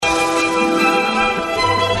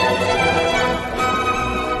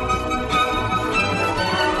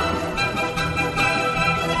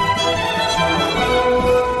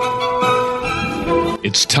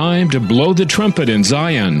time to blow the trumpet in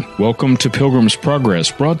Zion. Welcome to Pilgrim's Progress,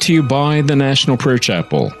 brought to you by the National Prayer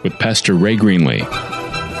Chapel with Pastor Ray Greenley.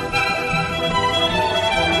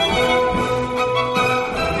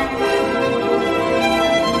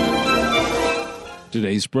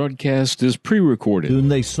 Today's broadcast is pre-recorded. Soon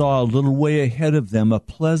they saw a little way ahead of them a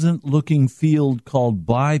pleasant-looking field called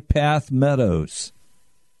Bypath Meadows.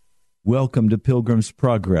 Welcome to Pilgrim's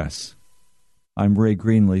Progress. I'm Ray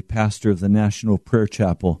Greenley, pastor of the National Prayer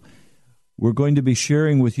Chapel. We're going to be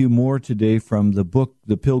sharing with you more today from the book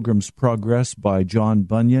The Pilgrim's Progress by John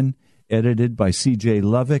Bunyan, edited by C.J.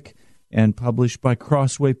 Lovick, and published by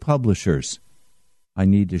Crossway Publishers. I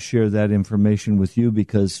need to share that information with you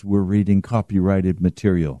because we're reading copyrighted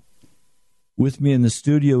material. With me in the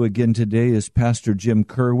studio again today is Pastor Jim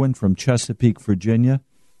Kerwin from Chesapeake, Virginia.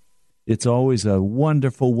 It's always a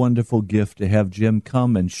wonderful, wonderful gift to have Jim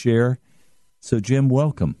come and share. So, Jim,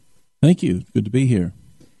 welcome. Thank you. Good to be here.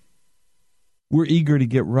 We're eager to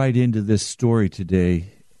get right into this story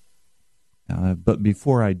today. But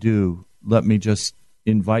before I do, let me just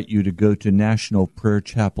invite you to go to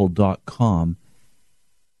nationalprayerchapel.com.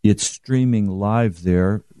 It's streaming live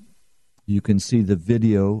there. You can see the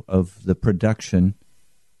video of the production.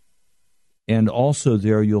 And also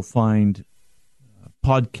there you'll find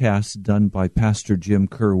podcasts done by Pastor Jim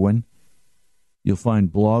Kerwin. You'll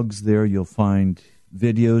find blogs there. You'll find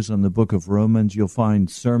videos on the book of Romans. You'll find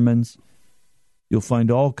sermons. You'll find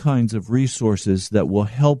all kinds of resources that will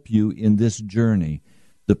help you in this journey.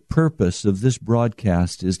 The purpose of this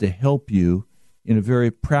broadcast is to help you in a very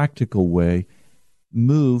practical way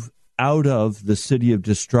move out of the city of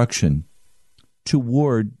destruction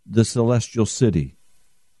toward the celestial city.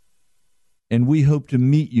 And we hope to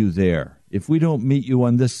meet you there. If we don't meet you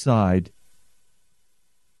on this side,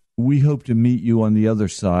 we hope to meet you on the other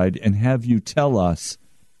side and have you tell us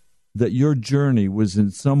that your journey was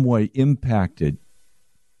in some way impacted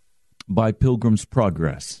by Pilgrim's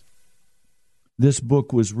Progress. This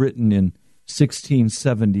book was written in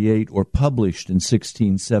 1678 or published in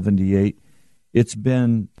 1678. It's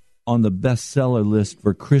been on the bestseller list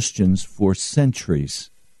for Christians for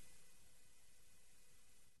centuries.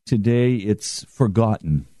 Today it's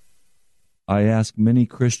forgotten. I ask many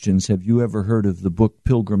Christians, have you ever heard of the book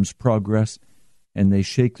Pilgrim's Progress? And they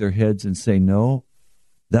shake their heads and say, no,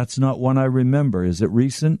 that's not one I remember. Is it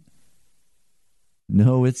recent?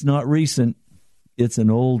 No, it's not recent. It's an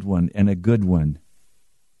old one and a good one.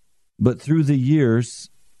 But through the years,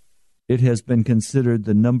 it has been considered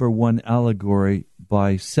the number one allegory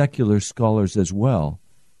by secular scholars as well.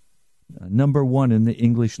 Number one in the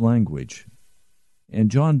English language. And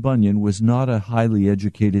John Bunyan was not a highly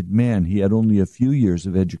educated man. He had only a few years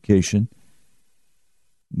of education.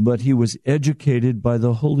 But he was educated by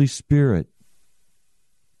the Holy Spirit.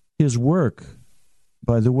 His work,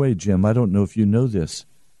 by the way, Jim, I don't know if you know this.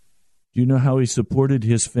 Do you know how he supported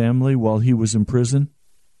his family while he was in prison?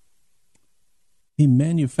 He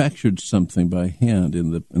manufactured something by hand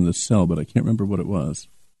in the cell, but I can't remember what it was.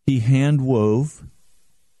 He hand wove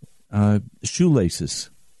shoelaces.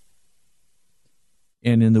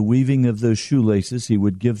 And in the weaving of those shoelaces, he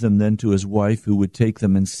would give them then to his wife, who would take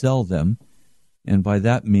them and sell them. And by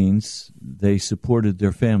that means, they supported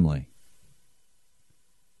their family.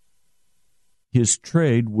 His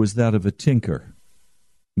trade was that of a tinker,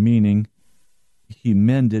 meaning he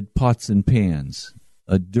mended pots and pans,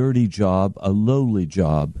 a dirty job, a lowly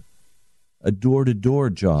job, a door-to-door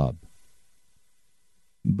job.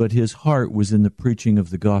 But his heart was in the preaching of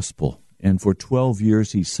the gospel, and for 12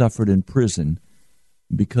 years he suffered in prison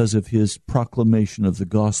because of his proclamation of the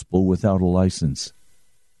gospel without a license.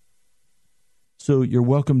 So you're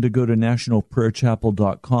welcome to go to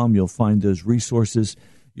nationalprayerchapel.com. You'll find those resources.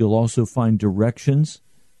 You'll also find directions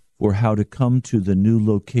for how to come to the new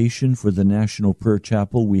location for the National Prayer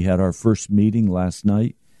Chapel. We had our first meeting last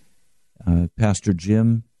night. Pastor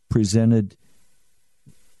Jim presented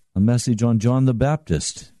a message on John the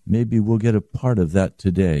Baptist. Maybe we'll get a part of that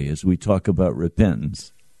today as we talk about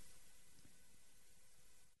repentance.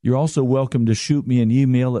 You're also welcome to shoot me an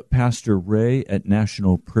email at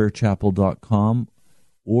pastorray@nationalprayerchapel.com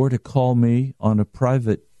or to call me on a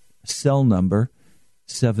private cell number,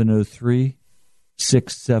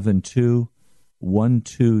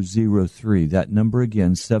 703-672-1203. That number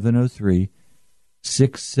again,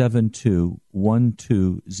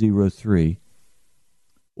 703-672-1203.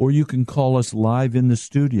 Or you can call us live in the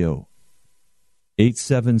studio,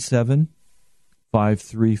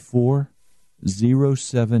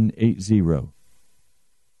 877-534-0780.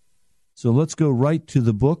 So let's go right to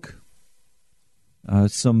the book.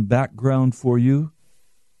 Some background for you.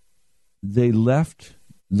 They left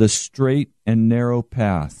the straight and narrow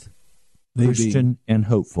path, Christian and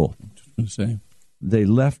hopeful. They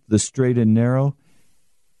left the straight and narrow,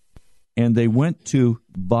 and they went to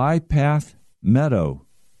Bypath Meadow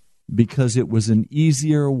because it was an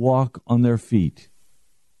easier walk on their feet.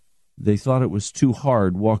 They thought it was too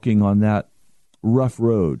hard walking on that rough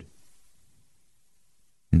road.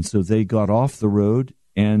 And so they got off the road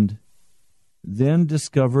and then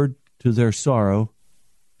discovered, to their sorrow,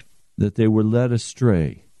 that they were led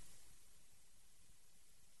astray.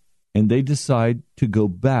 And they decide to go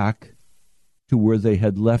back to where they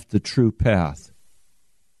had left the true path.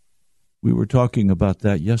 We were talking about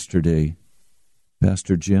that yesterday,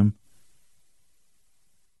 Pastor Jim.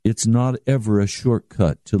 It's not ever a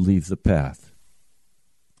shortcut to leave the path.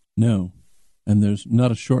 No, and there's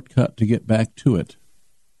not a shortcut to get back to it.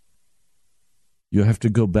 You have to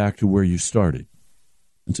go back to where you started.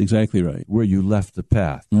 That's exactly right. Where you left the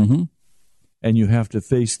path. Mm-hmm. And you have to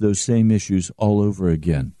face those same issues all over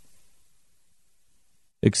again.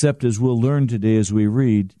 Except, as we'll learn today as we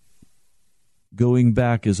read, going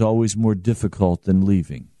back is always more difficult than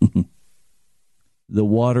leaving. The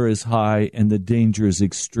water is high and the danger is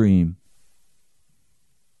extreme.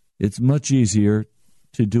 It's much easier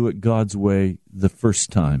to do it God's way the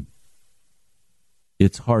first time.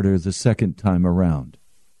 It's harder the second time around.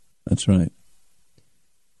 That's right.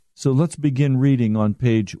 So let's begin reading on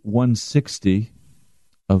page 160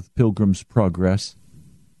 of Pilgrim's Progress.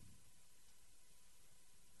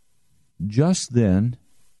 Just then,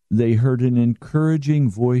 they heard an encouraging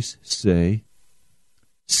voice say,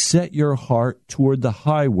 "Set your heart toward the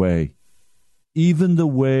highway, even the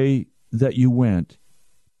way that you went.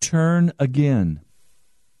 Turn again."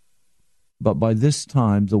 But by this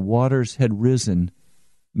time, the waters had risen,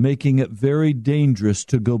 making it very dangerous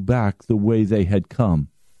to go back the way they had come.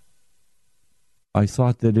 I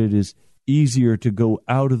thought that it is easier to go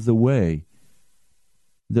out of the way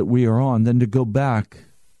that we are on than to go back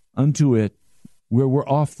unto it where we're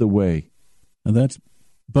off the way. Now that's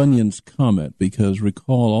Bunyan's comment, because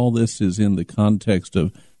recall all this is in the context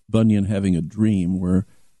of Bunyan having a dream where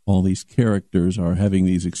all these characters are having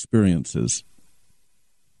these experiences.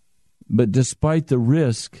 But despite the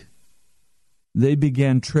risk, they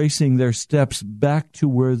began tracing their steps back to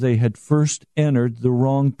where they had first entered the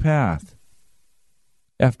wrong path.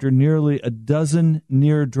 After nearly a dozen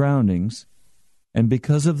near drownings, and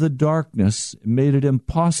because of the darkness, it made it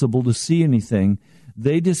impossible to see anything,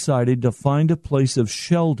 they decided to find a place of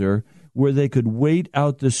shelter where they could wait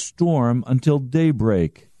out the storm until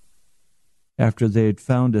daybreak. After they had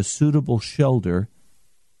found a suitable shelter,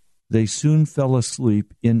 they soon fell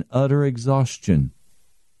asleep in utter exhaustion.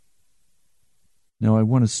 Now, I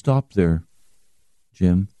want to stop there,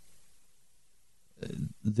 Jim.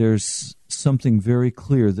 There's something very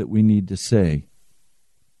clear that we need to say.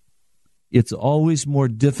 It's always more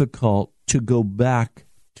difficult to go back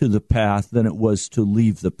to the path than it was to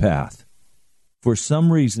leave the path. For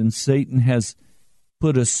some reason, Satan has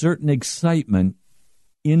put a certain excitement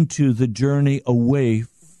into the journey away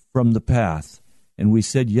from the path. And we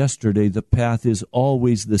said yesterday the path is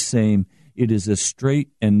always the same. It is a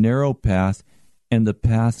straight and narrow path, and the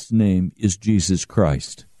path's name is Jesus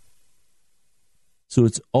Christ. So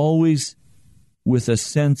it's always with a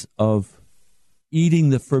sense of eating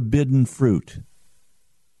the forbidden fruit.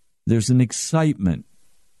 There's an excitement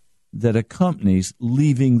that accompanies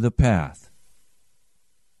leaving the path.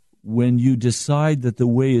 When you decide that the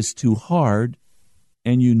way is too hard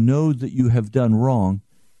and you know that you have done wrong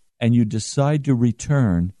and you decide to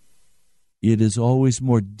return, it is always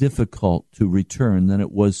more difficult to return than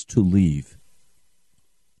it was to leave.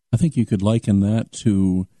 I think you could liken that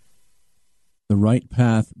to the right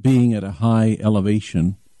path being at a high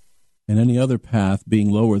elevation and any other path being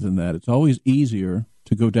lower than that. It's always easier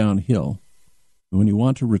to go downhill. When you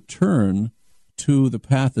want to return to the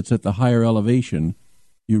path that's at the higher elevation,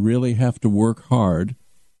 you really have to work hard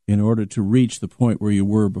in order to reach the point where you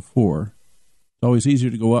were before. It's always easier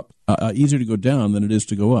to go up, easier to go down than it is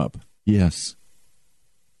to go up. Yes.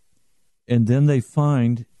 And then they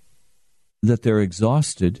find that they're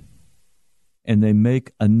exhausted, and they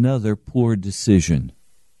make another poor decision.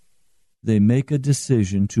 They make a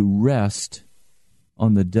decision to rest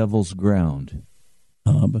on the devil's ground.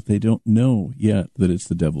 But they don't know yet that it's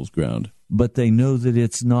the devil's ground. But they know that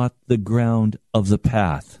it's not the ground of the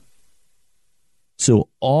path. So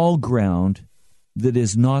all ground that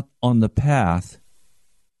is not on the path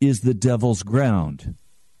is the devil's ground.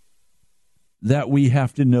 That we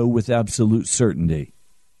have to know with absolute certainty.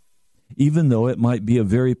 Even though it might be a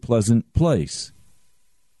very pleasant place,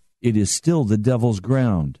 it is still the devil's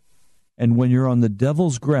ground. And when you're on the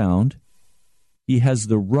devil's ground, He has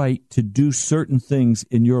the right to do certain things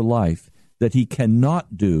in your life that he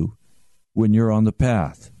cannot do when you're on the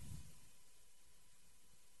path.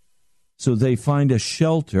 So they find a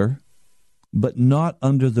shelter, but not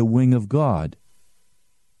under the wing of God.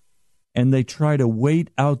 And they try to wait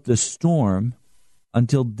out the storm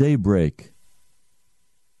until daybreak.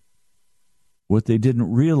 What they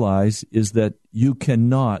didn't realize is that you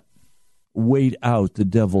cannot wait out the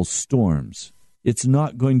devil's storms. It's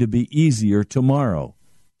not going to be easier tomorrow.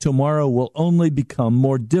 Tomorrow will only become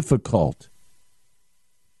more difficult.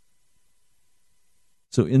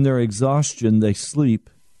 So in their exhaustion, they sleep.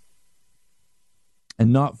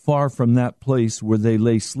 And not far from that place where they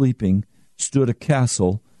lay sleeping stood a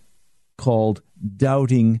castle called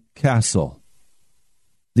Doubting Castle.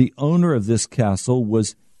 The owner of this castle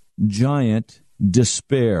was Giant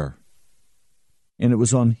Despair. And it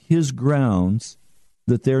was on his grounds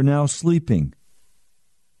that they're now sleeping.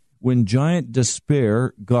 When Giant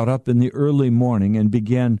Despair got up in the early morning and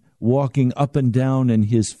began walking up and down in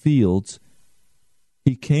his fields,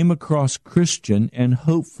 he came across Christian and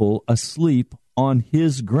Hopeful asleep on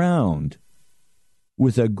his ground.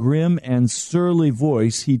 With a grim and surly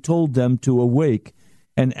voice, he told them to awake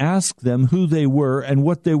and ask them who they were and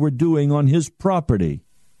what they were doing on his property.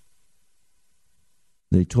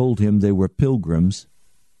 They told him they were pilgrims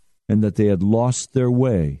and that they had lost their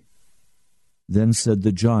way. Then said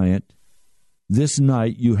the giant, "This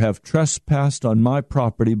night you have trespassed on my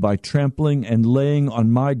property by trampling and laying on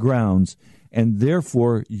my grounds, and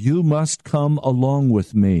therefore you must come along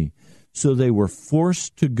with me." So they were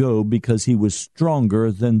forced to go because he was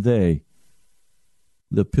stronger than they.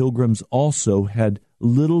 The pilgrims also had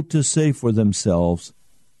little to say for themselves,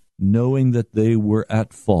 knowing that they were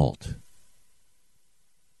at fault.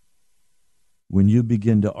 When you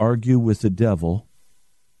begin to argue with the devil,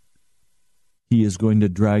 he is going to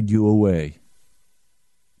drag you away.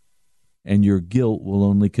 And your guilt will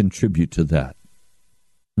only contribute to that.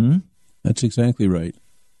 That's exactly right.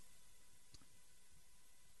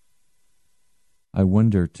 I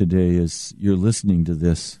wonder today, as you're listening to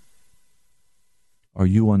this, are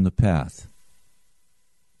you on the path?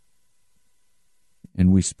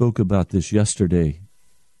 And we spoke about this yesterday.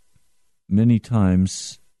 Many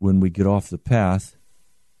times when we get off the path,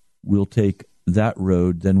 we'll take that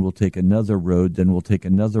road, then we'll take another road, then we'll take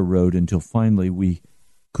another road until finally we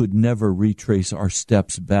could never retrace our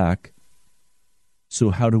steps back. So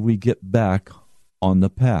how do we get back on the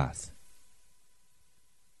path?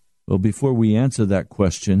 Well, before we answer that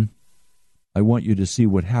question, I want you to see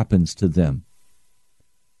what happens to them.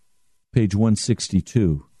 Page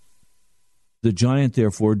 162. The giant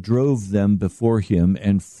therefore drove them before him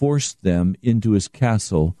and forced them into his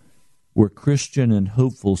castle, where Christian and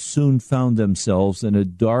Hopeful soon found themselves in a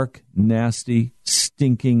dark, nasty,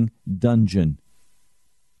 stinking dungeon.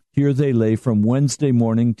 Here they lay from Wednesday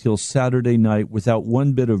morning till Saturday night without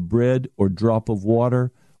one bit of bread or drop of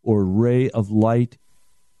water or ray of light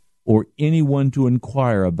or anyone to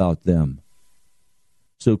inquire about them.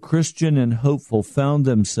 So Christian and Hopeful found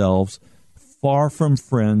themselves far from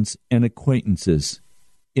friends and acquaintances,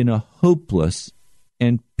 in a hopeless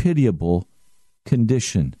and pitiable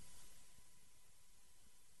condition.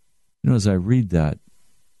 You know, as I read that,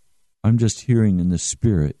 I'm just hearing in the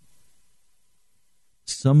Spirit,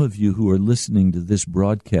 some of you who are listening to this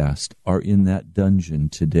broadcast are in that dungeon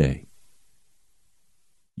today.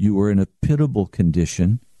 You are in a pitiable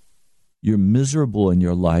condition. You're miserable in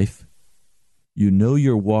your life. You know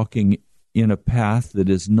you're walking in a path that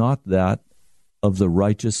is not that of the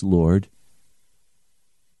righteous Lord.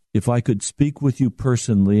 If I could speak with you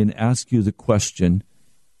personally and ask you the question,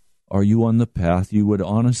 are you on the path? You would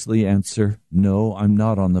honestly answer, no, I'm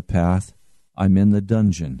not on the path. I'm in the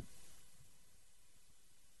dungeon.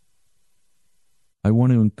 I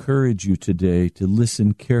want to encourage you today to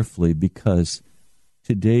listen carefully, because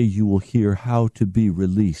today you will hear how to be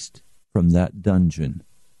released from that dungeon.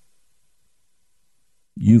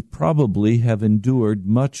 You probably have endured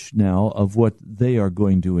much now of what they are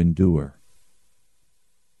going to endure.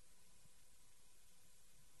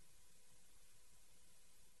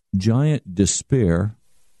 Giant Despair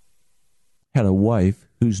had a wife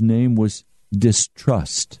whose name was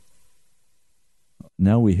Distrust.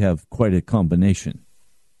 Now we have quite a combination.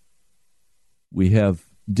 We have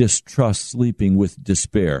distrust sleeping with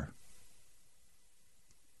despair.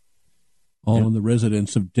 All in the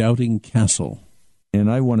residence of Doubting Castle. And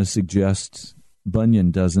I want to suggest,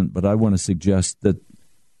 Bunyan doesn't, but I want to suggest that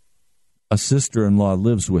a sister-in-law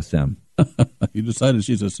lives with them. You decided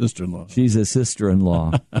she's a sister-in-law. She's a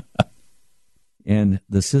sister-in-law. And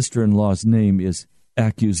the sister-in-law's name is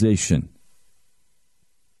Accusation.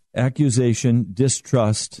 accusation,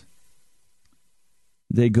 distrust,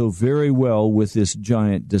 they go very well with this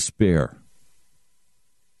giant despair.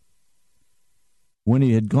 When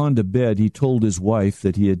he had gone to bed, he told his wife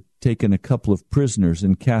that he had taken a couple of prisoners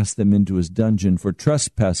and cast them into his dungeon for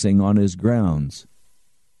trespassing on his grounds.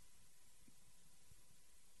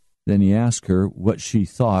 Then he asked her what she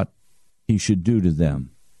thought he should do to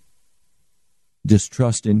them.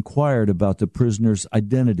 Distrust inquired about the prisoners'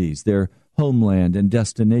 identities, their homeland and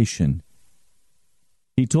destination.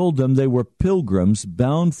 He told them they were pilgrims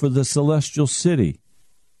bound for the celestial city.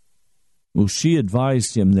 Well, she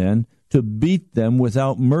advised him then to beat them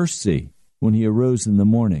without mercy when he arose in the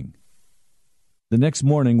morning. The next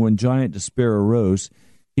morning, when Giant Despair arose,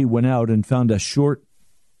 he went out and found a short,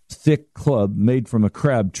 thick club made from a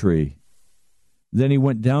crab tree. Then he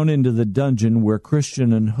went down into the dungeon where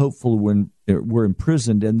Christian and Hopeful were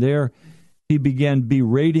imprisoned, and there he began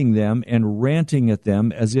berating them and ranting at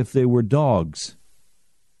them as if they were dogs.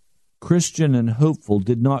 Christian and Hopeful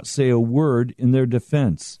did not say a word in their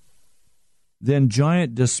defense. Then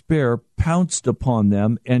Giant Despair pounced upon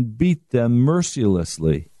them and beat them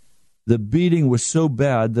mercilessly. The beating was so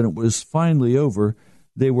bad that it was finally over.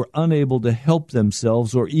 They were unable to help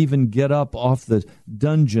themselves or even get up off the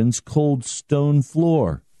dungeon's cold stone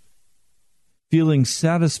floor. Feeling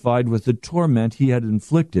satisfied with the torment he had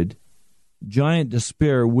inflicted, Giant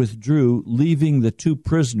Despair withdrew, leaving the two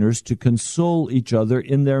prisoners to console each other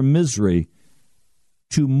in their misery,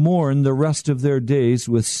 to mourn the rest of their days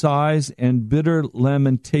with sighs and bitter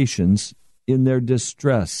lamentations in their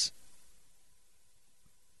distress.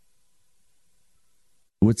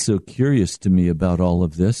 What's so curious to me about all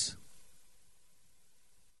of this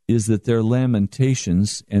is that their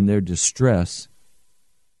lamentations and their distress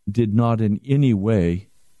did not in any way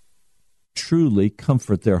truly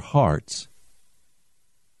comfort their hearts.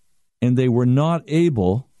 And they were not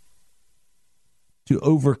able to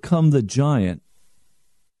overcome the giant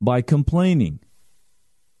by complaining.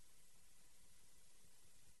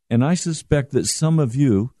 And I suspect that some of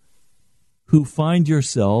you who find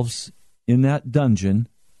yourselves in that dungeon,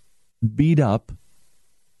 beat up,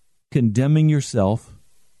 condemning yourself,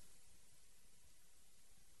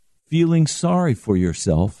 feeling sorry for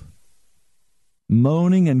yourself,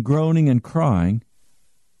 moaning and groaning and crying,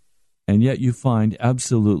 and yet you find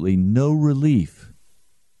absolutely no relief.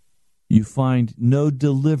 You find no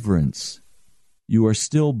deliverance. You are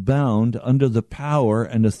still bound under the power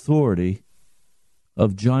and authority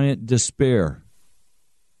of Giant Despair.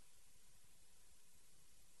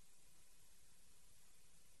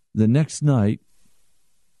 The next night,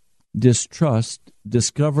 Distrust,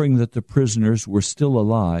 discovering that the prisoners were still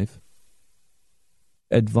alive,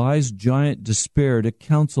 advised Giant Despair to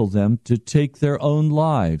counsel them to take their own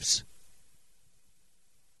lives.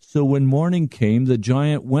 So when morning came, the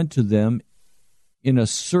giant went to them in a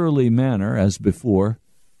surly manner, as before.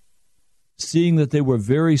 Seeing that they were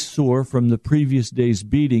very sore from the previous day's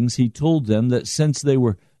beatings, he told them that since they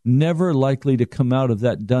were never likely to come out of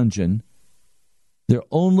that dungeon, their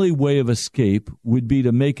only way of escape would be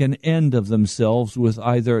to make an end of themselves with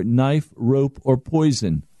either knife, rope, or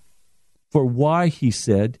poison. For why, he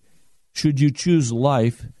said, should you choose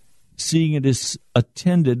life, seeing it is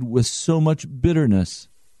attended with so much bitterness?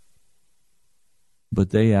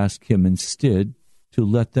 But they asked him instead to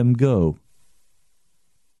let them go.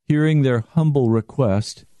 Hearing their humble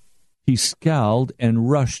request, he scowled and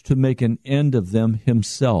rushed to make an end of them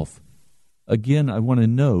himself. Again, I want to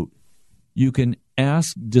note, you can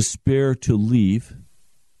ask despair to leave.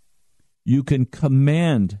 You can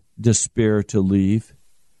command despair to leave.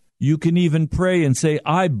 You can even pray and say,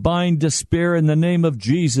 I bind despair in the name of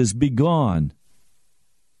Jesus, be gone.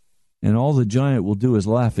 And all the giant will do is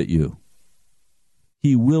laugh at you.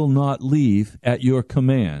 He will not leave at your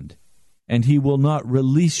command, and he will not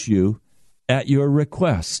release you at your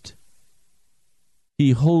request.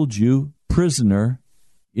 He holds you prisoner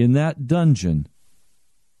in that dungeon,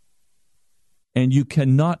 and you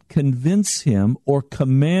cannot convince him or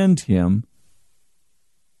command him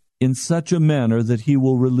in such a manner that he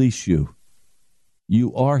will release you.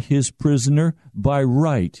 You are his prisoner by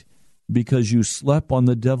right because you slept on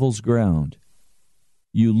the devil's ground.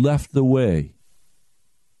 You left the way.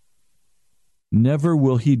 Never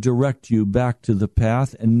will he direct you back to the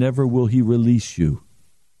path, and never will he release you.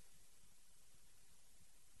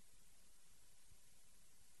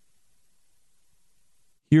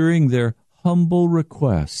 Hearing their humble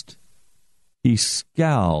request, he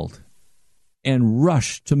scowled and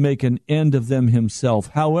rushed to make an end of them himself.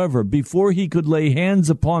 However, before he could lay hands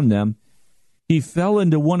upon them, he fell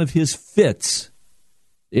into one of his fits.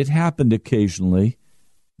 It happened occasionally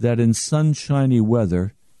that in sunshiny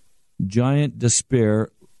weather, Giant Despair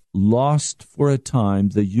lost for a time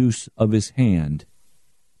the use of his hand.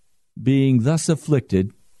 Being thus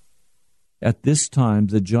afflicted, at this time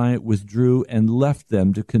the giant withdrew and left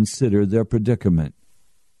them to consider their predicament.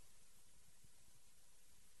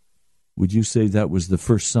 Would you say that was the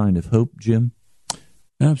first sign of hope, Jim?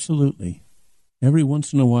 Absolutely. Every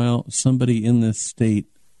once in a while, somebody in this state,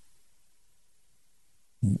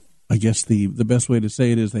 I guess the best way to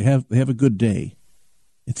say it is they have a good day.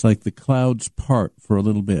 It's like the clouds part for a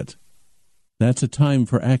little bit. That's a time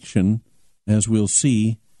for action, as we'll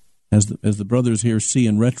see, as the brothers here see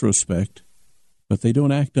in retrospect, but they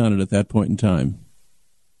don't act on it at that point in time.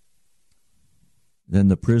 Then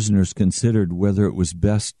the prisoners considered whether it was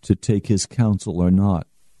best to take his counsel or not.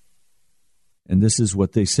 And this is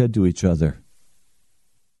what they said to each other.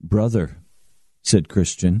 "Brother," said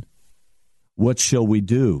Christian, "what shall we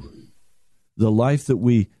do? The life that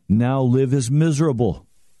we now live is miserable.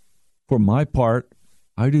 For my part,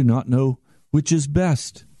 I do not know which is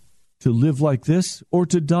best, to live like this or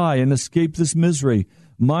to die and escape this misery.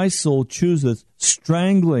 My soul chooseth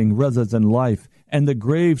strangling rather than life, and the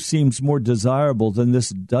grave seems more desirable than this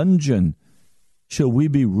dungeon. Shall we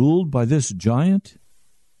be ruled by this giant?"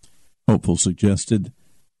 Hopeful suggested,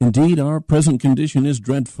 "Indeed, our present condition is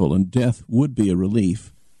dreadful, and death would be a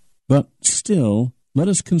relief. But still, let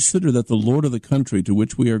us consider that the Lord of the country to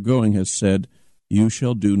which we are going has said, 'You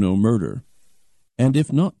shall do no murder.' And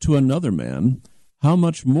if not to another man, how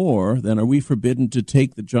much more then are we forbidden to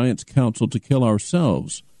take the giant's counsel to kill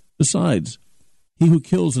ourselves? Besides, he who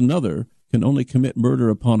kills another can only commit murder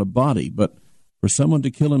upon a body, but for someone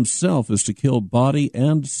to kill himself is to kill body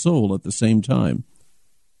and soul at the same time.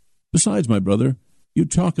 Besides, my brother, you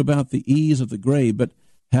talk about the ease of the grave, but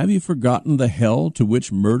have you forgotten the hell to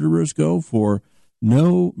which murderers go? For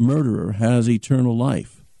no murderer has eternal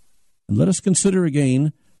life. And let us consider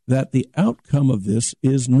again that the outcome of this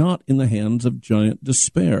is not in the hands of Giant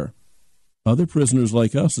Despair. Other prisoners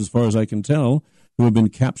like us, as far as I can tell, who have been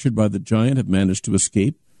captured by the giant have managed to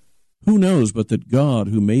escape. Who knows but that God,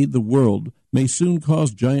 who made the world, may soon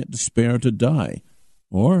cause Giant Despair to die,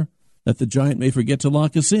 or that the giant may forget to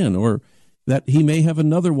lock us in, or that he may have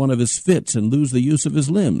another one of his fits and lose the use of his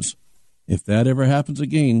limbs. If that ever happens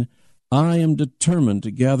again, I am determined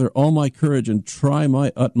to gather all my courage and try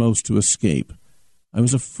my utmost to escape. I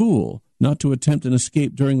was a fool not to attempt an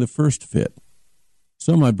escape during the first fit.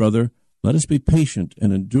 So, my brother, let us be patient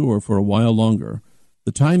and endure for a while longer.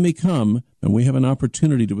 The time may come when we have an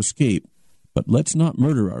opportunity to escape, but let's not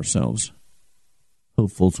murder ourselves."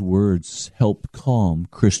 Hopeful's words help calm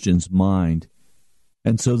Christian's mind,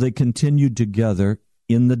 and so they continued together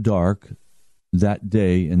in the dark that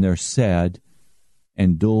day in their sad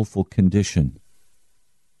and doleful condition.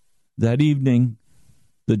 That evening,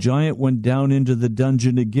 the giant went down into the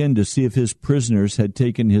dungeon again to see if his prisoners had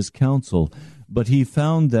taken his counsel, but he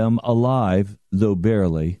found them alive, though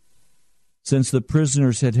barely. Since the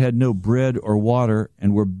prisoners had had no bread or water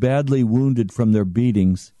and were badly wounded from their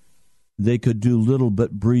beatings, they could do little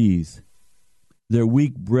but breathe. Their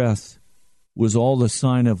weak breath was all the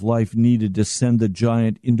sign of life needed to send the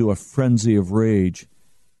giant into a frenzy of rage.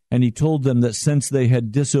 And he told them that since they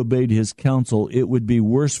had disobeyed his counsel, it would be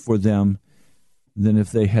worse for them than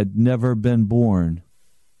if they had never been born.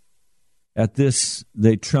 At this,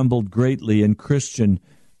 they trembled greatly, and Christian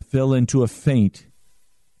fell into a faint.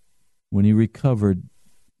 When he recovered,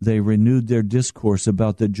 they renewed their discourse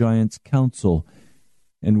about the giant's counsel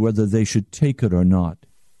and whether they should take it or not.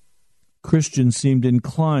 Christian seemed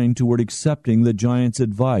inclined toward accepting the giant's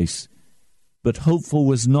advice, but Hopeful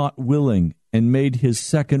was not willing and made his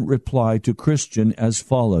second reply to Christian as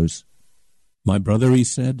follows. "My brother," he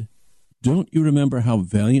said, "don't you remember how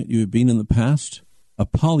valiant you have been in the past?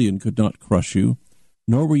 Apollyon could not crush you,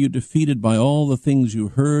 nor were you defeated by all the things you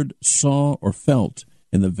heard, saw, or felt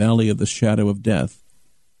in the valley of the shadow of death.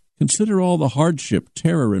 Consider all the hardship,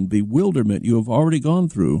 terror, and bewilderment you have already gone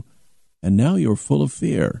through, and now you are full of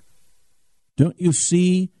fear. Don't you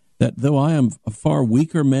see that though I am a far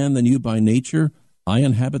weaker man than you by nature, I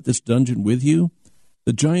inhabit this dungeon with you?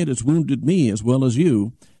 The giant has wounded me as well as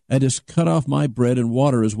you, and has cut off my bread and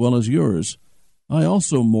water as well as yours. I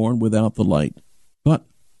also mourn without the light. But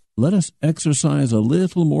let us exercise a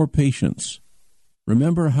little more patience.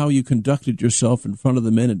 Remember how you conducted yourself in front of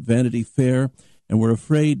the men at Vanity Fair, and were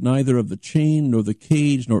afraid neither of the chain nor the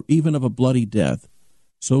cage nor even of a bloody death.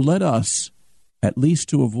 So let us, at least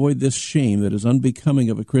to avoid this shame that is unbecoming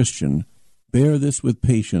of a Christian, bear this with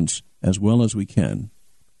patience as well as we can."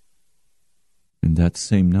 And that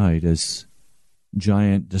same night, as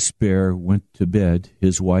Giant Despair went to bed,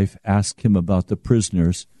 his wife asked him about the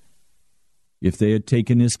prisoners, If they had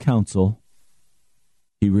taken his counsel,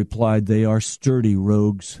 he replied, they are sturdy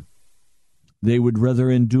rogues. They would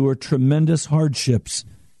rather endure tremendous hardships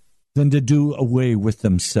than to do away with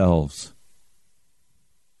themselves.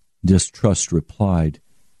 Distrust replied,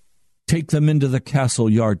 take them into the castle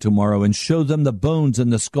yard tomorrow and show them the bones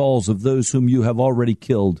and the skulls of those whom you have already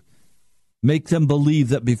killed. Make them believe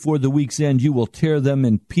that before the week's end you will tear them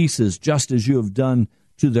in pieces just as you have done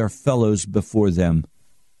to their fellows before them.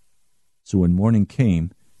 So when morning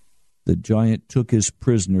came, the giant took his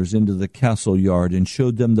prisoners into the castle yard and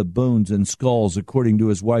showed them the bones and skulls according to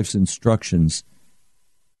his wife's instructions.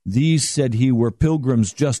 These, said he, were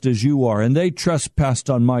pilgrims just as you are, and they trespassed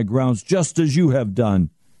on my grounds just as you have done.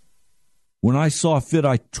 When I saw fit,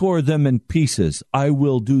 I tore them in pieces. I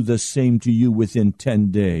will do the same to you within 10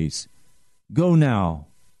 days. Go now,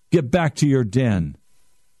 get back to your den.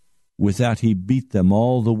 With that he beat them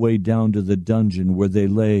all the way down to the dungeon where they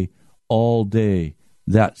lay all day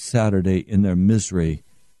that Saturday in their misery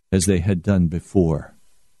as they had done before.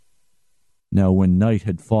 Now when night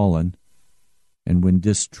had fallen, and when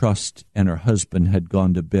Distrust and her husband had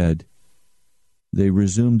gone to bed, they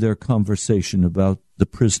resumed their conversation about the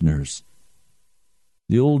prisoners.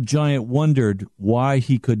 The old giant wondered why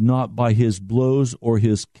he could not by his blows or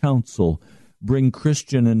his counsel bring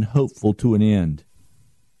Christian and Hopeful to an end.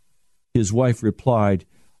 His wife replied,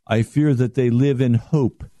 I fear that they live in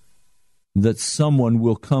hope that someone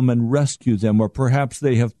will come and rescue them, or perhaps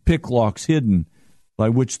they have picklocks hidden by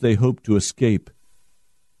which they hope to escape.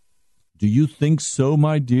 Do you think so,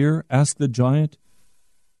 my dear? Asked the giant.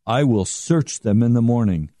 I will search them in the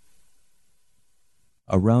morning.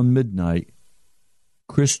 Around midnight,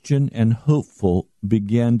 Christian and Hopeful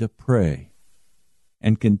began to pray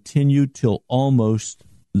and continued till almost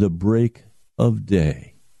the break of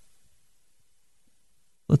day.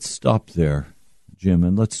 Let's stop there, Jim,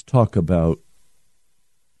 and let's talk about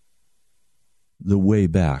the way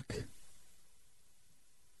back.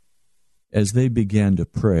 As they began to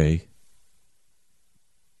pray,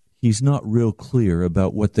 he's not real clear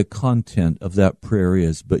about what the content of that prayer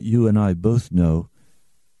is, but you and I both know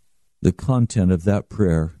the content of that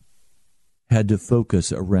prayer had to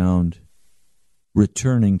focus around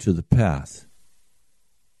returning to the path.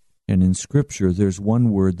 And in Scripture, there's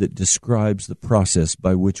one word that describes the process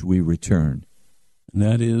by which we return. And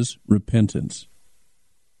that is repentance.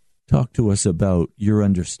 Talk to us about your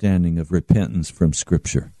understanding of repentance from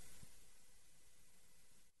Scripture.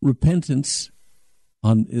 Repentance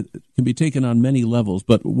it can be taken on many levels,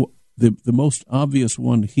 but the most obvious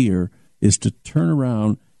one here is to turn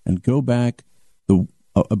around and go back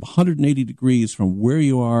 180 degrees from where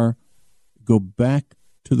you are, go back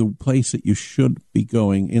to the place that you should be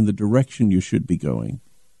going, in the direction you should be going.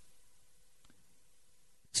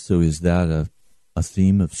 So is that a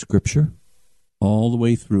theme of Scripture? All the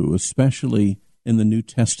way through, especially in the New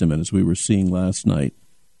Testament, as we were seeing last night,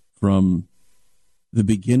 from the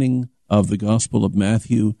beginning of the Gospel of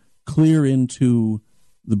Matthew clear into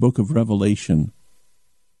the book of Revelation.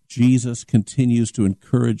 Jesus continues to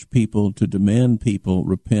encourage people, to demand people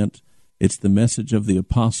repent. It's the message of the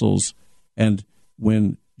apostles. And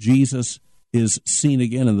when Jesus is seen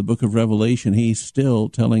again in the book of Revelation, he's still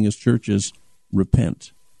telling his churches,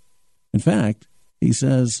 repent. In fact, he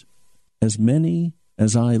says, as many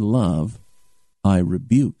as I love, I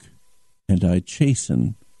rebuke and I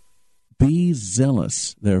chasten. Be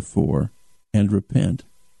zealous, therefore, and repent.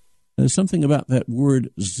 There's something about that word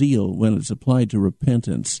zeal when it's applied to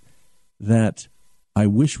repentance that I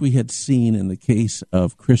wish we had seen in the case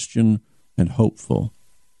of Christian and Hopeful.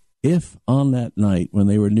 If on that night, when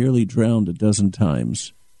they were nearly drowned a dozen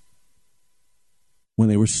times, when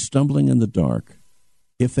they were stumbling in the dark,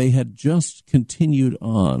 if they had just continued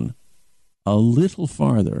on a little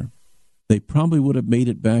farther, they probably would have made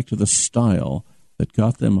it back to the stile that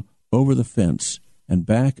got them over the fence and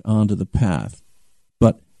back onto the path.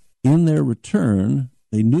 But in their return,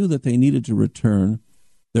 they knew that they needed to return.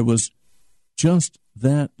 There was just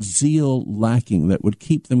that zeal lacking that would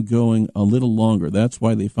keep them going a little longer. That's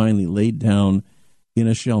why they finally laid down in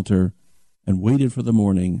a shelter and waited for the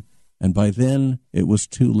morning. And by then, it was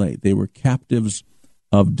too late. They were captives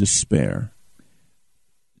of despair.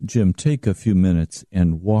 Jim, take a few minutes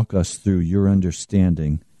and walk us through your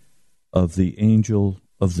understanding of the angel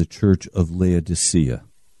of the church of Laodicea.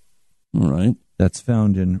 All right. That's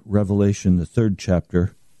found in Revelation, the 3rd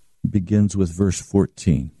chapter, begins with verse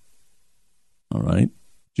 14. All right.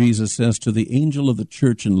 Jesus says, to the angel of the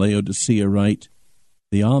church in Laodicea write,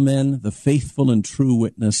 the Amen, the faithful and true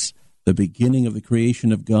witness, the beginning of the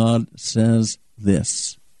creation of God, says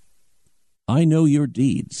this, I know your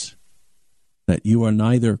deeds, that you are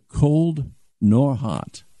neither cold nor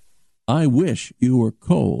hot. I wish you were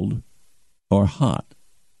cold or hot.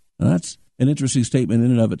 Now, that's an interesting statement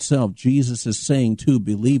in and of itself. Jesus is saying to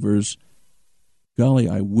believers, golly,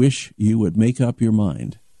 I wish you would make up your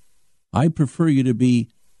mind. I prefer you to be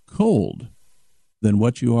cold than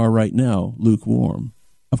what you are right now, lukewarm.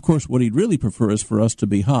 Of course, what he'd really prefer is for us to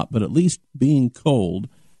be hot, but at least being cold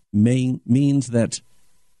means that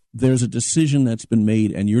there's a decision that's been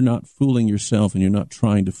made and you're not fooling yourself and you're not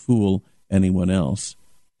trying to fool anyone else.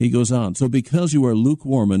 He goes on, so because you are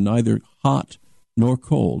lukewarm and neither hot nor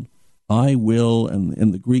cold, I will,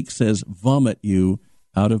 and the Greek says, vomit you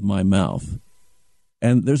out of my mouth.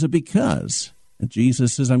 And there's a because. And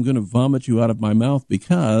Jesus says, I'm going to vomit you out of my mouth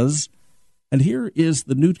because, and here is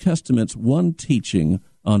the New Testament's one teaching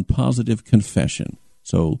on positive confession.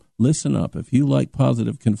 So listen up. If you like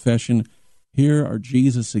positive confession, here are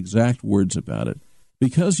Jesus' exact words about it.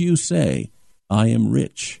 Because you say, I am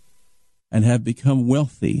rich and have become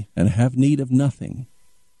wealthy and have need of nothing,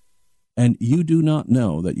 and you do not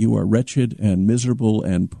know that you are wretched and miserable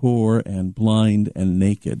and poor and blind and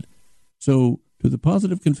naked. So to the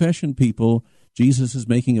positive confession people, Jesus is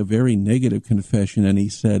making a very negative confession, and he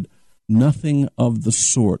said, nothing of the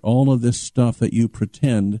sort. All of this stuff that you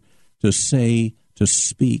pretend to say, to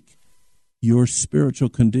speak, your spiritual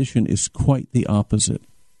condition is quite the opposite.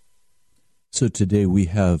 So today we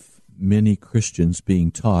have many Christians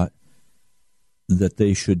being taught that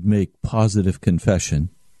they should make positive confession,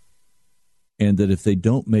 and that if they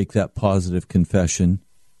don't make that positive confession,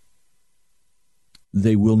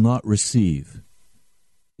 they will not receive.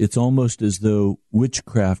 It's almost as though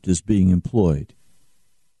witchcraft is being employed.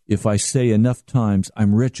 If I say enough times,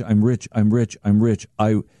 I'm rich, I'm rich, I'm rich, I'm rich,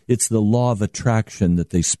 it's the law of attraction that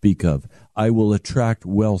they speak of. I will attract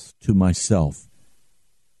wealth to myself.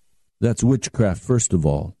 That's witchcraft, first of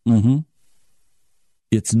all. Mm-hmm.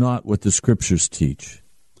 It's not what the Scriptures teach.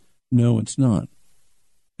 No, it's not.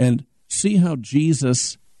 And see how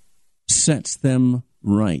Jesus sets them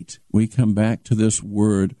right. We come back to this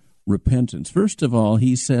word repentance. First of all,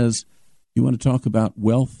 he says, you want to talk about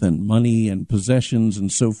wealth and money and possessions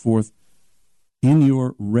and so forth. In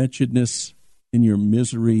your wretchedness, in your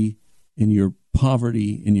misery, in your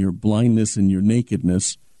poverty, in your blindness, in your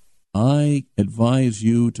nakedness, I advise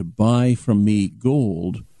you to buy from me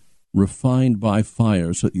gold refined by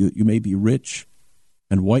fire, so that you may be rich,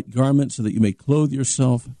 and white garments, so that you may clothe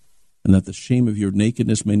yourself, and that the shame of your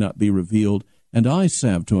nakedness may not be revealed, and eye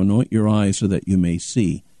salve to anoint your eyes, so that you may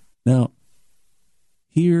see. Now,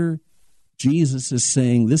 here Jesus is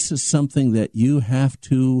saying this is something that you have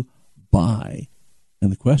to buy. And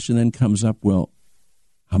the question then comes up, well,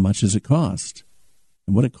 how much does it cost?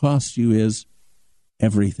 And what it costs you is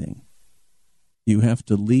everything. You have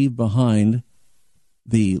to leave behind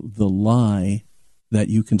the lie that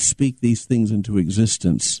you can speak these things into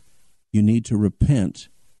existence. You need to repent.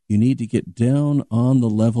 You need to get down on the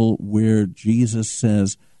level where Jesus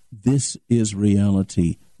says, this is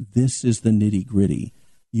reality. This is the nitty-gritty.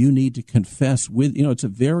 You need to confess with, it's a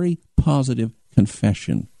very positive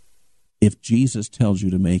confession if Jesus tells you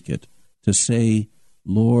to make it, to say,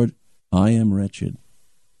 Lord, I am wretched.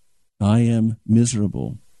 I am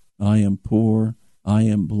miserable. I am poor. I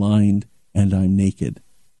am blind, and I'm naked.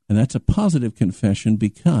 And that's a positive confession,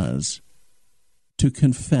 because to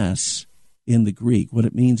confess in the Greek, what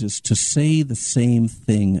it means is to say the same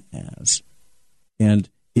thing as. And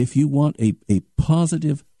if you want a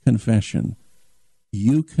positive confession,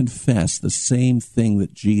 you confess the same thing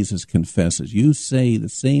that Jesus confesses. You say the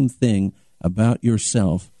same thing about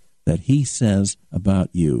yourself that he says about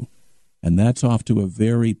you. And that's off to a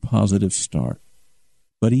very positive start.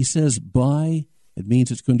 But he says buy, it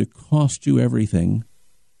means it's going to cost you everything.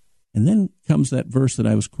 And then comes that verse that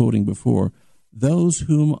I was quoting before, those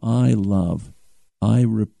whom I love, I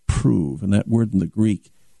reprove. And that word in the Greek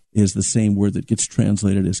is the same word that gets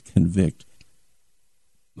translated as convict.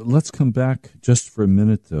 Let's come back just for a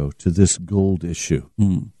minute, though, to this gold issue.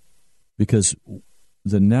 Because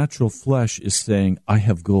the natural flesh is saying, I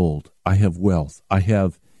have gold, I have wealth, I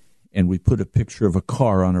have, and we put a picture of a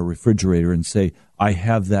car on a refrigerator and say, I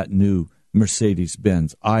have that new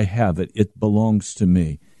Mercedes-Benz. I have it. It belongs to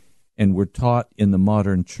me. And we're taught in the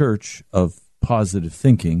modern church of positive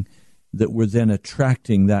thinking that we're then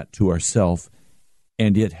attracting that to ourselves,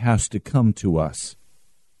 and it has to come to us.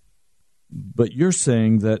 But you're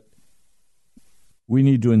saying that we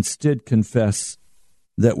need to instead confess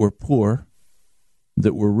that we're poor,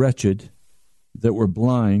 that we're wretched, that we're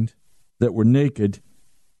blind, that we're naked,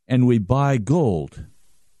 and we buy gold.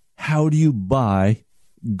 How do you buy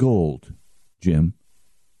gold, Jim?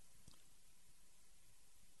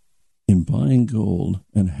 in buying gold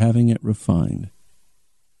and having it refined,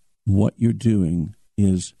 what you're doing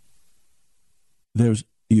is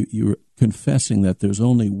you're confessing that there's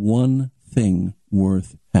only one thing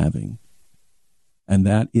worth having, and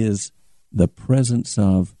that is the presence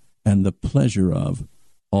of and the pleasure of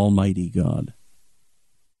Almighty God.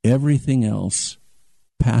 Everything else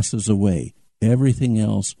passes away. Everything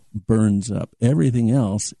else burns up. Everything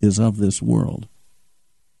else is of this world.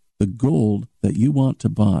 The gold that you want to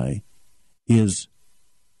buy is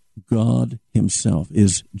God himself,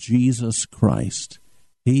 is Jesus Christ.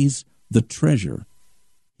 He's the treasure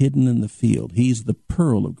hidden in the field. He's the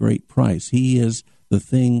pearl of great price. He is the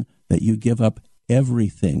thing that you give up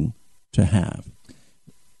everything to have.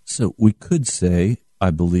 So we could say,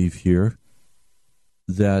 I believe here,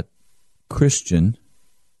 that Christian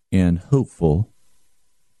and hopeful,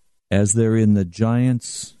 as they're in the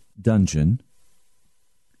giant's dungeon,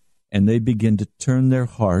 and they begin to turn their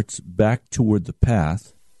hearts back toward the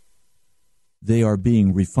path, they are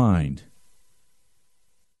being refined.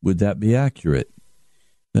 Would that be accurate?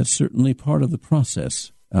 That's certainly part of the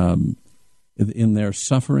process. In their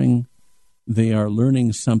suffering, they are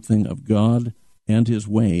learning something of God and his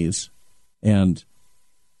ways, and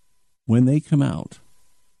when they come out,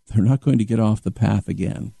 they're not going to get off the path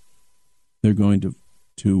again. They're going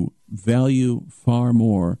to value far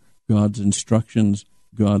more God's instructions,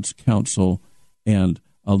 God's counsel, and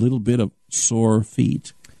a little bit of sore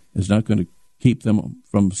feet is not going to keep them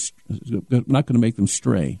not going to make them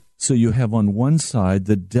stray. So you have on one side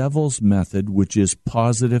the devil's method, which is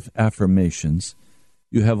positive affirmations.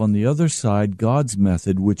 You have on the other side God's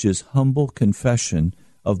method, which is humble confession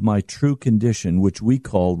of my true condition, which we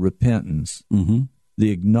call repentance,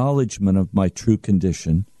 the acknowledgement of my true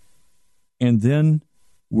condition. And then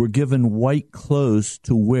we're given white clothes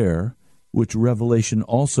to wear, which Revelation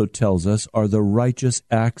also tells us are the righteous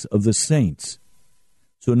acts of the saints.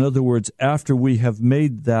 So in other words, after we have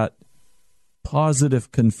made that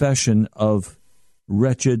positive confession of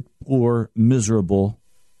wretched, poor, miserable,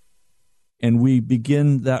 and we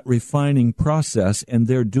begin that refining process, and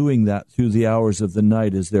they're doing that through the hours of the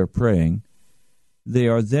night as they're praying, they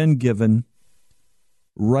are then given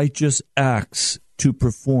righteous acts to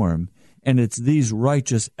perform. And it's these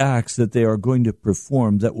righteous acts that they are going to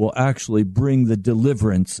perform that will actually bring the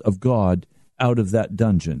deliverance of God out of that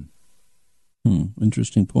dungeon.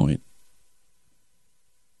 Interesting point.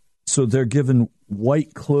 So they're given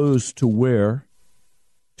white clothes to wear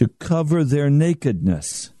to cover their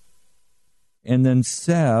nakedness, and then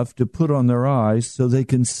salve to put on their eyes so they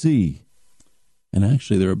can see. And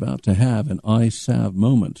actually, they're about to have an eye salve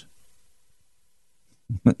moment.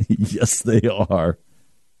 Yes, they are.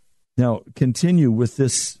 Now, continue with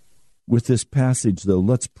this passage, though.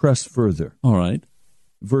 Let's press further. All right.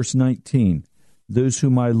 Verse 19, those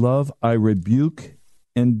whom I love, I rebuke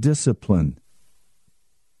and discipline.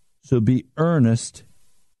 So be earnest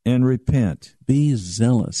and repent. Be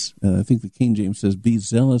zealous. I think the King James says, be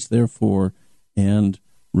zealous, therefore, and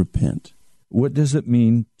repent. What does it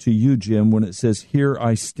mean to you, Jim, when it says, here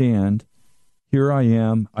I stand, here I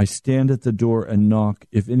am, I stand at the door and knock.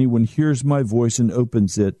 If anyone hears my voice and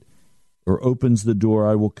opens it, or opens the door,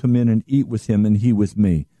 I will come in and eat with him and he with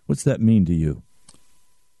me. What's that mean to you?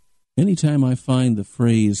 Anytime I find the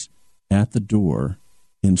phrase at the door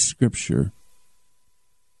in Scripture,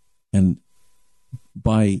 and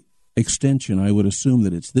by extension, I would assume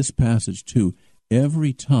that it's this passage too,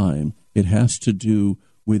 every time it has to do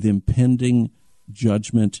with impending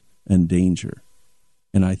judgment and danger.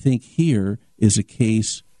 And I think here is a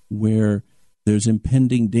case where there's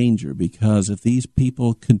impending danger, because if these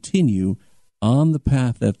people continue on the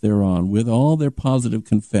path that they're on with all their positive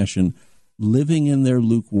confession, living in their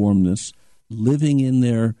lukewarmness, living in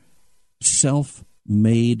their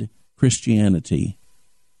self-made Christianity,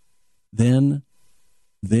 then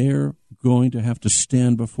they're going to have to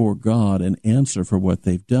stand before God and answer for what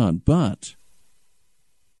they've done. But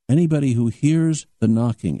anybody who hears the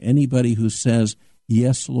knocking, anybody who says,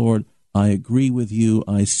 yes, Lord, I agree with you,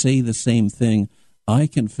 I say the same thing, I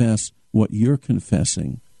confess what you're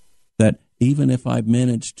confessing, that even if I've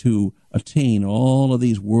managed to attain all of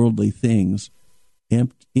these worldly things,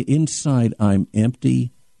 inside I'm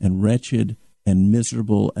empty and wretched and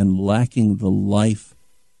miserable and lacking the life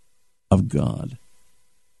of God.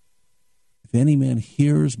 If any man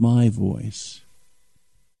hears my voice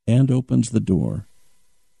and opens the door,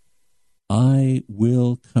 I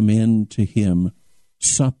will come in to him,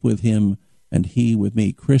 sup with him, and he with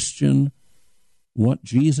me. Christian, what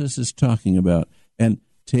Jesus is talking about, and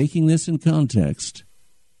taking this in context,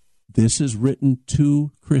 this is written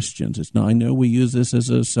to Christians. I know we use this as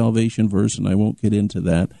a salvation verse, and I won't get into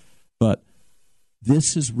that, But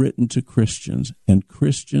this is written to Christians, and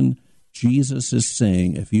Jesus is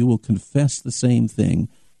saying, if you will confess the same thing,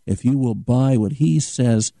 if you will buy what he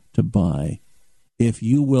says to buy, if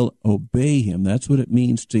you will obey him, that's what it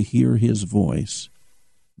means to hear his voice,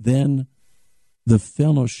 then the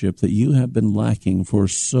fellowship that you have been lacking for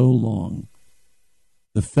so long,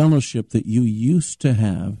 the fellowship that you used to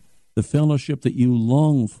have, the fellowship that you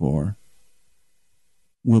long for,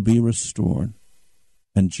 will be restored.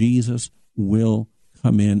 And Jesus will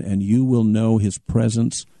come in, and you will know his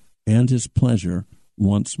presence and his pleasure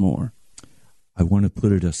once more. I want to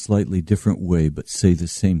put it a slightly different way, but say the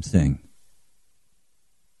same thing.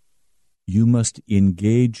 You must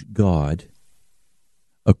engage God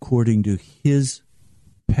according to his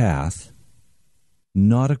path,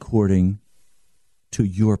 not according to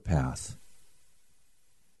your path.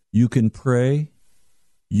 You can pray,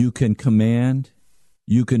 you can command,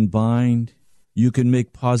 you can bind, you can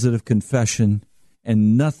make positive confession,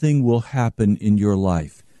 and nothing will happen in your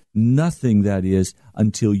life. Nothing, that is,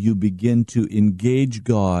 until you begin to engage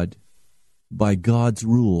God by God's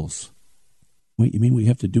rules. Wait, you mean we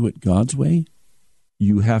have to do it God's way?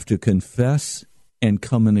 You have to confess and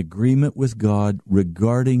come in agreement with God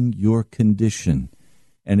regarding your condition.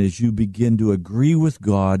 And as you begin to agree with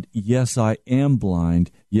God, yes, I am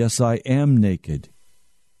blind. Yes, I am naked.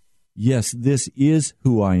 Yes, this is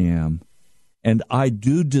who I am. And I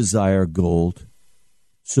do desire gold.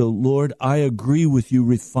 So, Lord, I agree with you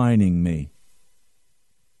refining me.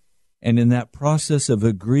 And in that process of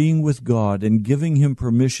agreeing with God and giving him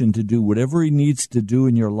permission to do whatever he needs to do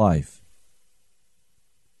in your life,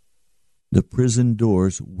 the prison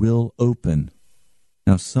doors will open.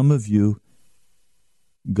 Now, some of you,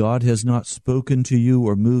 God has not spoken to you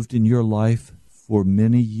or moved in your life for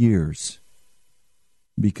many years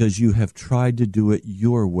because you have tried to do it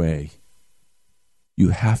your way. You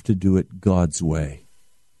have to do it God's way.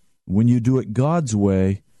 When you do it God's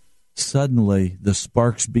way, suddenly the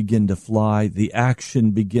sparks begin to fly, the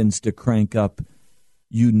action begins to crank up.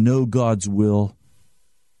 You know God's will.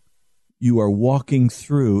 You are walking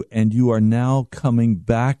through, and you are now coming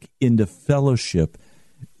back into fellowship.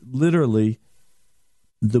 Literally,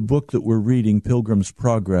 the book that we're reading, Pilgrim's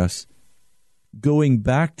Progress, going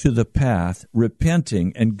back to the path,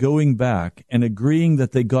 repenting and going back and agreeing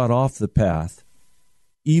that they got off the path,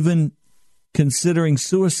 even considering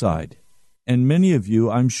suicide. And many of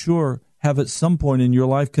you, I'm sure, have at some point in your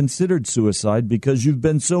life considered suicide because you've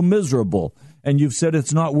been so miserable and you've said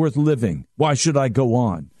it's not worth living. Why should I go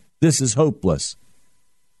on? This is hopeless.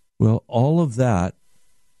 Well, all of that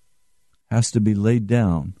has to be laid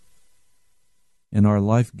down and our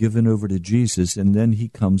life given over to Jesus, and then he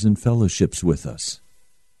comes and fellowships with us.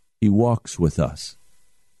 He walks with us.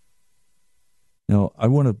 Now, I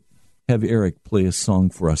want to have Eric play a song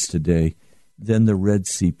for us today, Then the Red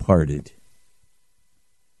Sea Parted.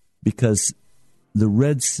 Because the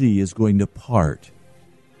Red Sea is going to part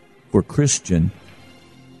for Christian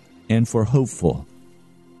and for hopeful.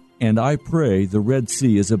 And I pray the Red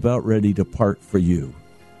Sea is about ready to part for you.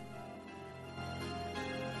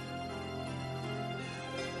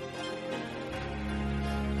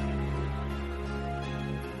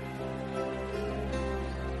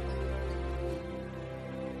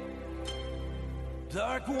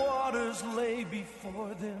 Dark waters lay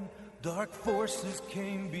before them, dark forces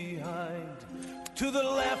came behind. To the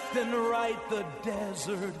left and right the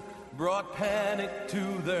desert brought panic to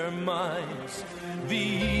their minds. The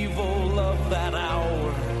evil of that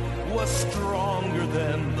hour was stronger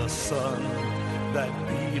than the sun that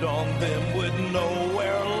beat on them with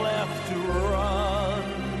nowhere left to run.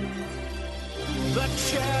 The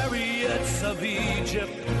chariots of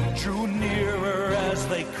Egypt drew nearer as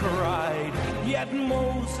they cried, yet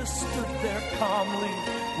Moses stood there calmly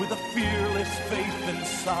with a fearless faith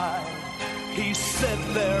inside. He said,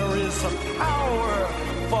 there is a power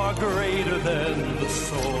far greater than the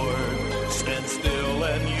sword. Stand still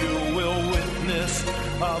and you will witness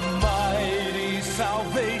a mighty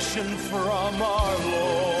salvation from our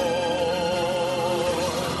Lord.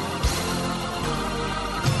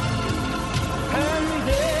 And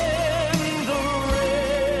then the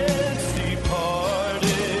Red Sea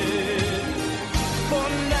parted, for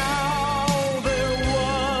now there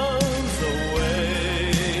was a way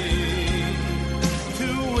to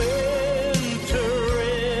enter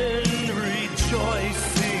in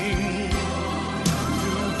rejoicing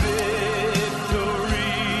to victory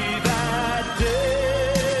that day.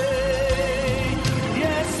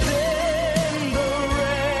 Yes,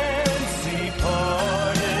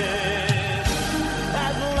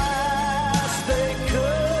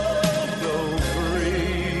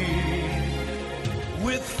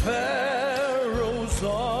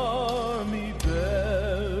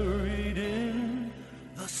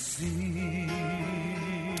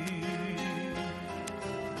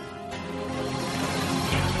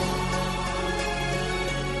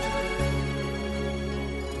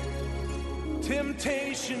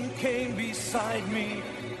 Temptation came beside me,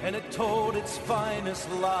 and it told its finest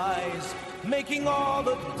lies, making all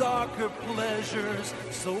the darker pleasures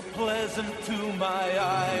so pleasant to my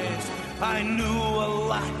eyes. I knew a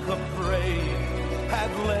lack of praying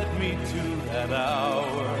had led me to that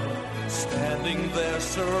hour, standing there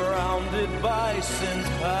surrounded by sin's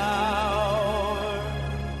power.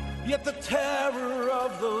 Yet the terror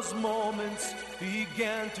of those moments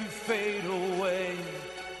began to fade away,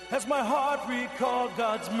 as my heart recalled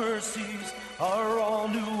God's mercies are all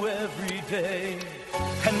new every day.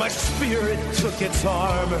 And my spirit took its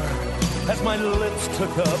armor as my lips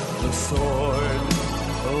took up the sword.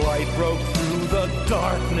 The light broke through the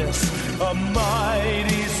darkness, a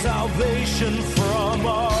mighty salvation from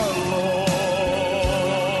our Lord.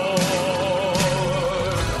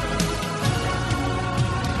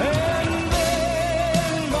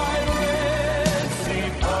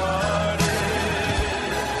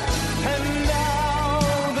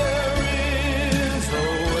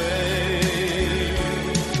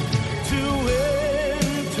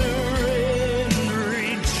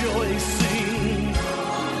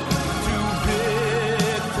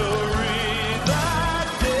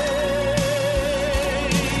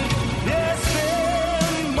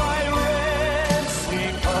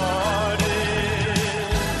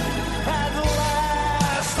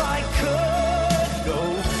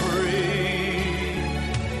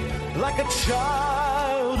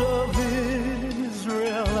 Child of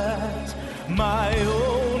Israel at my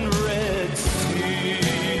own Red Sea.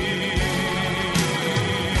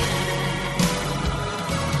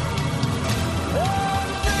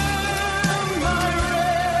 And then my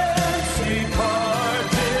Red Sea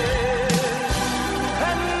parted,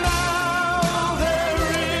 and now there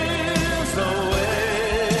is a way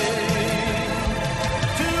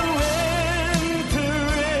to enter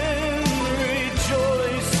in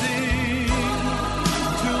rejoicing.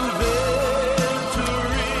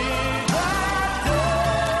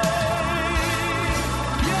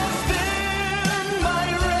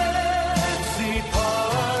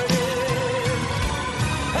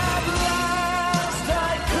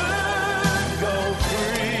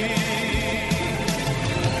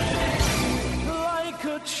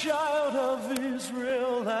 Child of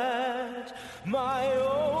Israel at my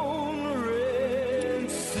own Red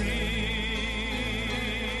Sea.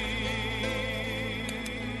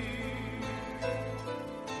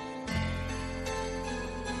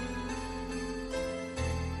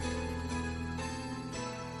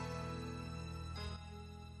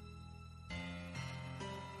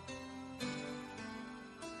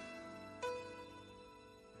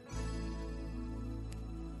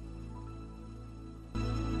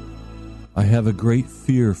 I have a great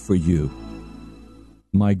fear for you.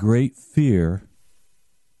 My great fear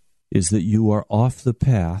is that you are off the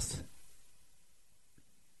path,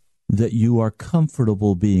 that you are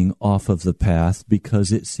comfortable being off of the path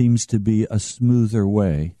because it seems to be a smoother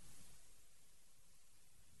way,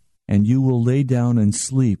 and you will lay down and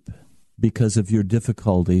sleep because of your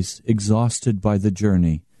difficulties, exhausted by the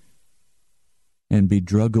journey, and be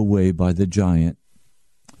dragged away by the giant,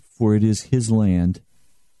 for it is his land,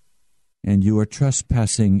 and you are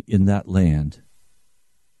trespassing in that land.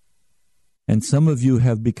 And some of you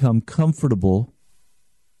have become comfortable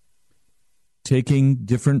taking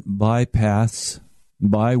different bypaths,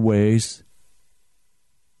 byways,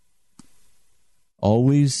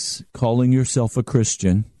 always calling yourself a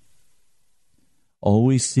Christian,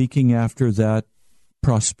 always seeking after that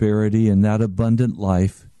prosperity and that abundant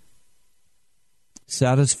life,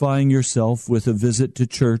 satisfying yourself with a visit to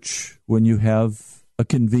church when you have a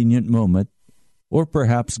convenient moment, or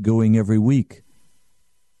perhaps going every week.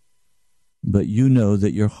 But you know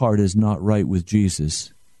that your heart is not right with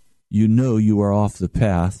Jesus. You know you are off the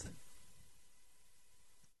path,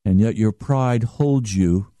 and yet your pride holds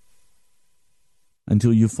you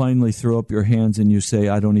until you finally throw up your hands and you say,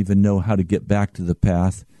 I don't even know how to get back to the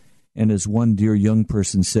path. And as one dear young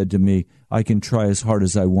person said to me, I can try as hard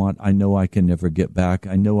as I want. I know I can never get back.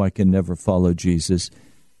 I know I can never follow Jesus.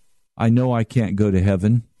 I know I can't go to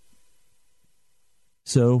heaven.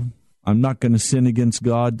 So I'm not going to sin against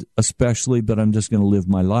God especially, but I'm just going to live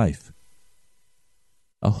my life.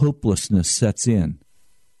 A hopelessness sets in.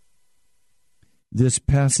 This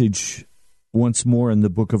passage, once more in the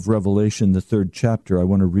book of Revelation, the 3rd chapter, I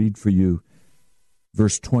want to read for you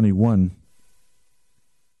verse 21.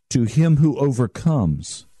 To him who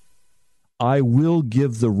overcomes, I will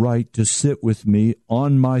give the right to sit with me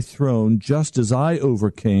on my throne, just as I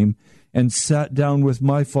overcame and sat down with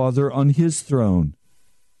my Father on his throne.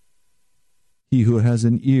 He who has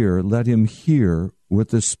an ear, let him hear what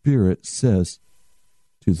the Spirit says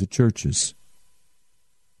to the churches.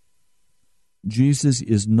 Jesus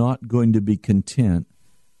is not going to be content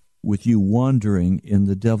with you wandering in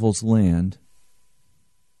the devil's land,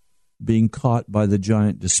 being caught by the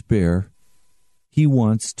giant despair. He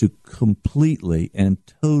wants to completely and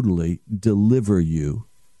totally deliver you.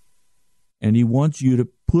 And he wants you to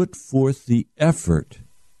put forth the effort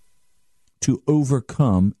to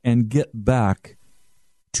overcome and get back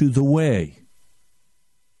to the way.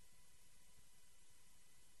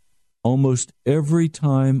 Almost every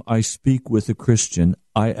time I speak with a Christian,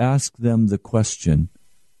 I ask them the question,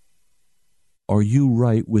 are you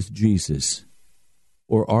right with Jesus?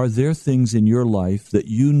 Or are there things in your life that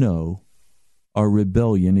you know are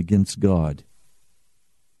rebellion against God?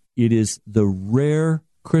 It is the rare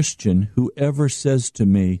Christian who ever says to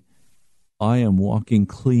me, I am walking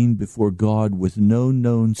clean before God with no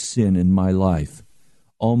known sin in my life.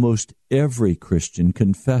 Almost every Christian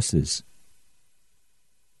confesses,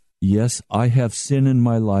 yes, I have sin in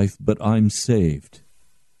my life, but I'm saved.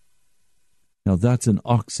 Now that's an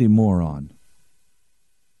oxymoron.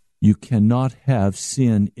 You cannot have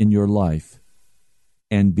sin in your life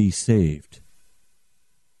and be saved.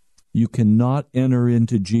 You cannot enter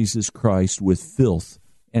into Jesus Christ with filth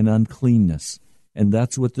and uncleanness. And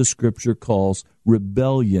that's what the Scripture calls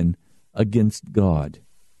rebellion against God.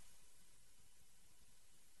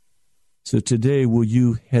 So today, will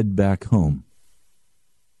you head back home?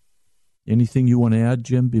 Anything you want to add,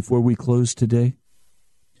 Jim, before we close today?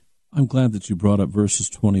 I'm glad that you brought up verses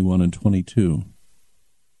 21 and 22.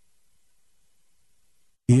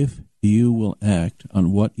 If you will act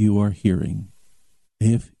on what you are hearing,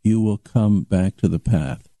 if you will come back to the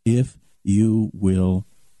path, if you will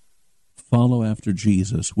follow after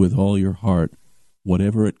Jesus with all your heart,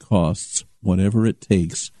 whatever it costs, whatever it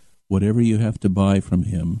takes, whatever you have to buy from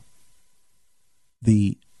him,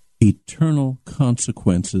 the eternal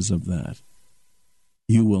consequences of that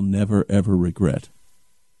you will never, ever regret.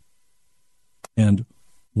 And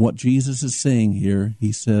what Jesus is saying here,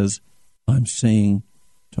 he says, I'm saying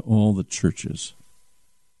to all the churches,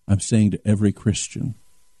 I'm saying to every Christian,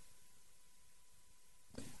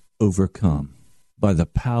 overcome by the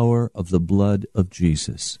power of the blood of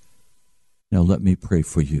Jesus. Now let me pray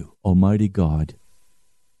for you. Almighty God,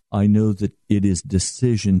 I know that it is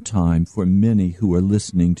decision time for many who are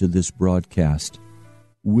listening to this broadcast.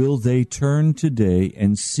 Will they turn today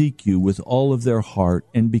and seek you with all of their heart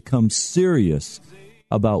and become serious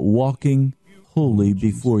about walking holy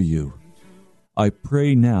before you? I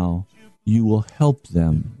pray now you will help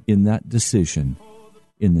them in that decision.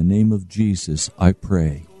 In the name of Jesus, I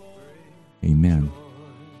pray. Amen.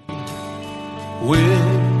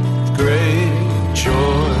 With great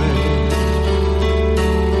joy,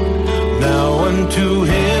 now unto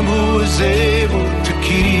him who is able to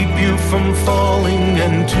keep you from falling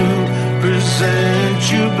and to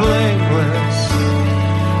present you blameless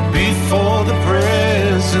before the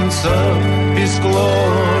presence of his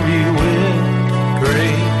glory.